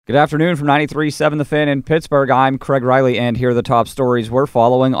Good afternoon from 93.7 The Fan in Pittsburgh. I'm Craig Riley, and here are the top stories we're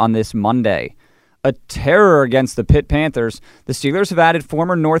following on this Monday. A terror against the Pitt Panthers. The Steelers have added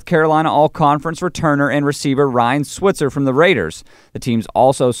former North Carolina All-Conference returner and receiver Ryan Switzer from the Raiders. The teams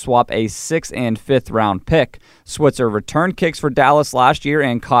also swap a 6th and 5th round pick. Switzer returned kicks for Dallas last year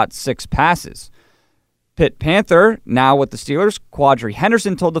and caught 6 passes. Pitt Panther, now with the Steelers, Quadri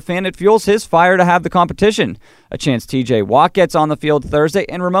Henderson told the Fan it fuels his fire to have the competition. A chance TJ Watt gets on the field Thursday,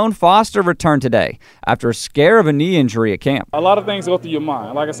 and Ramon Foster returned today after a scare of a knee injury at camp. A lot of things go through your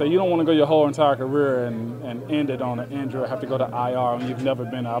mind. Like I said, you don't want to go your whole entire career and end it on an injury, have to go to IR when you've never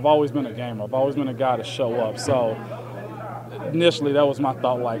been. I've always been a gamer. I've always been a guy to show up. So initially, that was my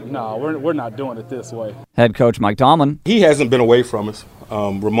thought, like, no, we're not doing it this way. Head coach Mike Tomlin. He hasn't been away from us.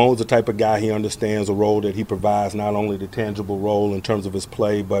 Ramon's the type of guy, he understands the role that he provides, not only the tangible role in terms of his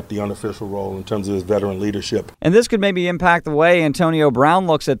play, but the unofficial role in terms of his veteran leadership. And this could maybe impact the way Antonio Brown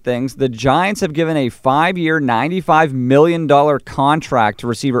looks at things. The Giants have given a 5-year, $95 million contract to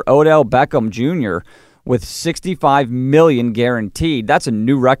receiver Odell Beckham Jr. with $65 million guaranteed. That's a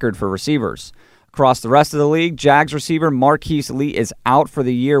new record for receivers. Across the rest of the league, Jags receiver Marquise Lee is out for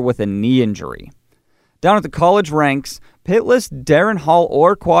the year with a knee injury. Down at the college ranks, Pitt lists Darren Hall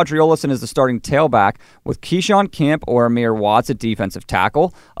or Quadri Olison as the starting tailback, with Keyshawn Camp or Amir Watts at defensive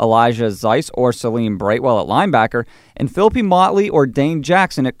tackle, Elijah Zeiss or Salim Brightwell at linebacker, and Philippi Motley or Dane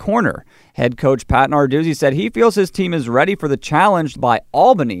Jackson at corner. Head coach Pat Narduzzi said he feels his team is ready for the challenge by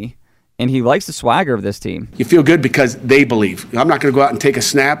Albany, and he likes the swagger of this team. You feel good because they believe. I'm not going to go out and take a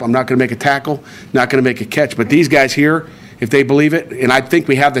snap. I'm not going to make a tackle, not going to make a catch. But these guys here, if they believe it, and I think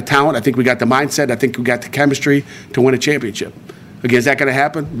we have the talent, I think we got the mindset, I think we got the chemistry to win a championship. Again, is that going to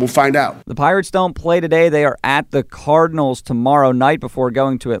happen? We'll find out. The Pirates don't play today. They are at the Cardinals tomorrow night before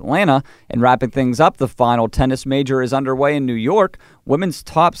going to Atlanta. And wrapping things up, the final tennis major is underway in New York. Women's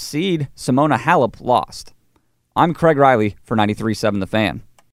top seed Simona Halep lost. I'm Craig Riley for 93.7 The Fan.